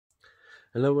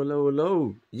Hello, hello,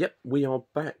 hello. Yep, we are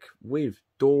back with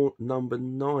door number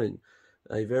 9.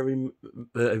 A very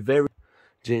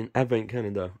gin advent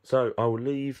calendar. So I will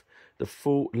leave the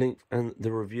full link and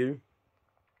the review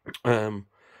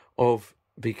of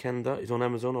the calendar. It's on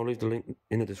Amazon. I'll leave the link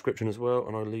in the description as well,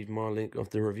 and I'll leave my link of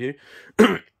the review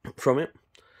from it.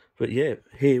 But yeah,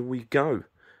 here we go.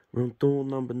 We're on door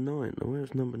number 9. Now,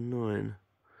 where's number 9?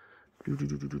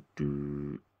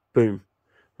 Boom.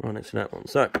 Right next to that one.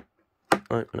 So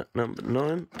open up number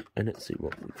 9 and let's see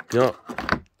what we've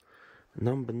got.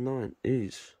 Number 9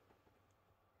 is,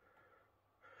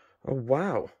 oh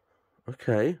wow,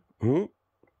 okay,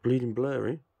 bleeding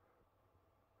blurry.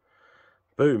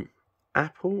 Boom,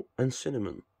 apple and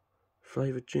cinnamon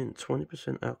flavoured gin,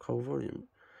 20% alcohol volume.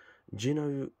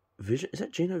 Ginovision, is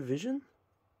that Ginovision?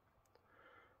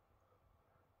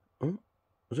 Oh,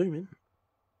 zoom in.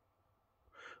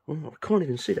 Oh, I can't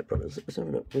even see that, brothers. Let's have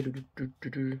a look.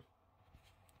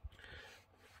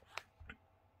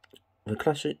 The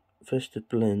classic festive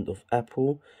blend of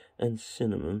apple and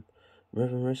cinnamon,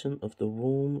 reminiscent of the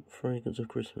warm fragrance of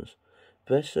Christmas.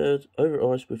 Best served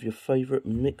over ice with your favourite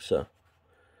mixer.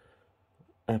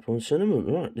 Apple and cinnamon.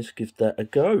 Right, let's give that a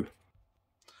go.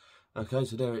 Okay,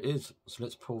 so there it is. So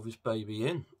let's pour this baby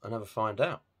in and have a find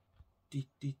out.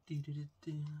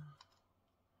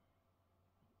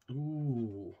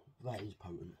 Ooh, that is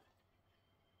potent.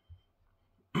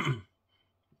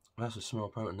 That's a smell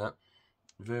potent, that.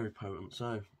 Very potent.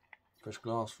 So, fresh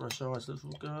glass, fresh ice, let's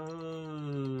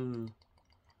go.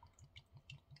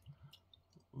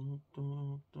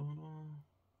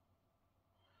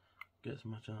 Get as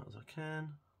much out as I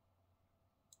can.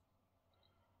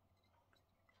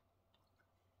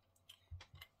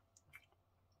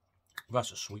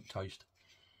 That's a sweet taste.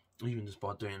 Even just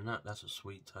by doing that, that's a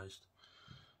sweet taste.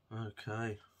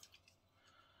 Okay.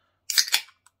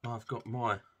 I've got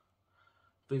my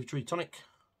Beaver Tree Tonic,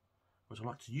 which I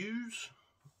like to use.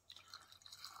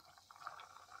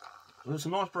 There's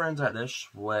some nice brands out there,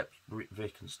 Schweppes,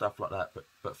 Vic and stuff like that,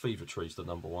 but Fever Tree's the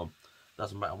number one.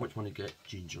 Doesn't matter which one you get,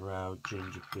 ginger ale,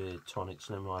 ginger beer, tonic,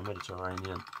 slimline,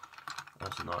 Mediterranean.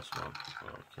 That's a nice one.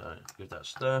 Okay, give that a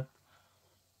stir.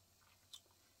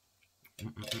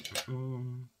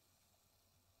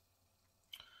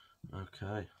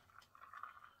 Okay.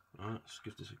 Right, let's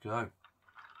give this a go.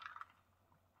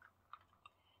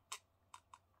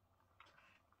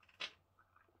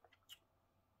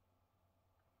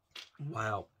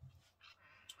 Wow,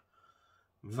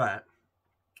 that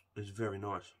is very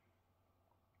nice.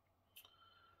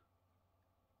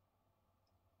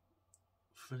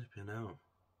 Flipping out.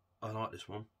 I like this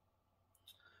one.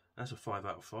 That's a 5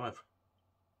 out of 5.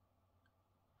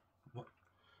 What?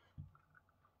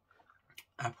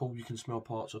 Apple, you can smell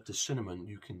parts of. The cinnamon,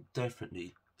 you can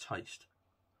definitely taste.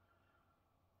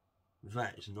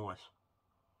 That is nice.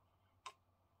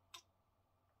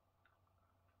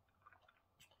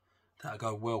 That'll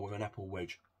go well with an apple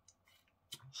wedge.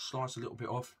 Slice a little bit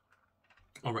off.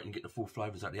 I reckon get the full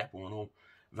flavours out of the apple and all.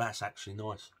 That's actually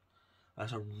nice.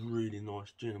 That's a really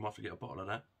nice gin. I might have to get a bottle of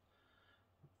that.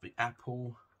 The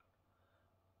apple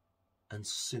and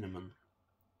cinnamon.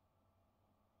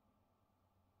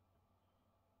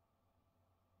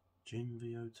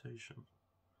 GinovationApple.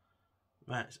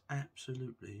 That's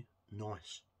absolutely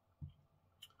nice.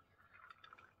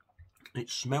 It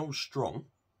smells strong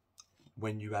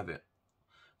when you have it.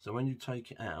 So when you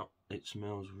take it out, it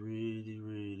smells really,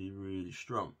 really, really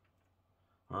strong.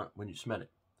 Right, when you smell it.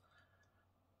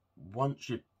 Once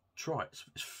you try it,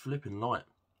 it's flipping light.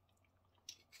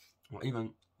 Well,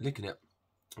 even licking it,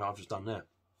 like I've just done there,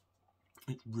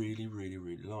 it's really, really,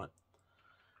 really light.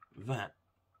 That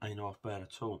ain't half bad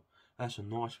at all. That's a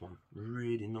nice one,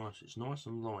 really nice. It's nice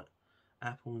and light.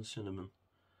 Apple and cinnamon.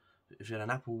 If you had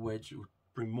an apple wedge, it would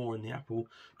bring more in the apple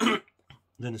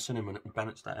than the cinnamon. It would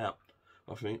balance that out,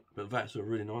 I think. But that's a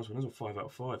really nice one. That's a 5 out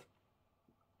of 5.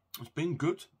 It's been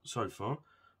good so far,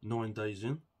 9 days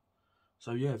in.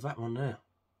 So yeah, that one there,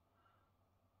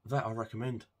 that I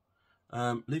recommend.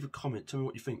 Leave a comment, tell me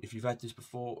what you think, if you've had this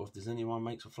before, or if there's anyone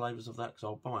makes some flavours of that, because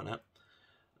I'll buy that.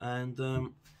 And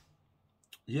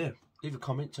yeah, leave a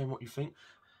comment, tell me what you think.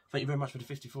 Thank you very much for the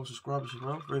 54 subscribers as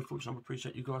well. Very fortunate, I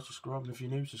appreciate you guys subscribing. If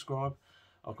you're new, subscribe.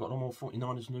 I've got a lot more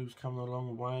 49ers news coming along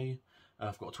the way.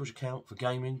 I've got a Twitch account for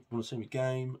gaming. Want to see me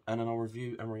game, and then I'll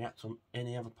review and react on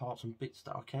any other parts and bits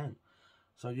that I can.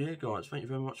 So yeah, guys, thank you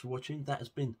very much for watching. That has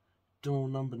been door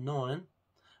number 9,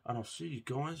 and I'll see you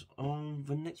guys on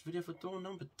the next video for door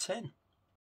number 10.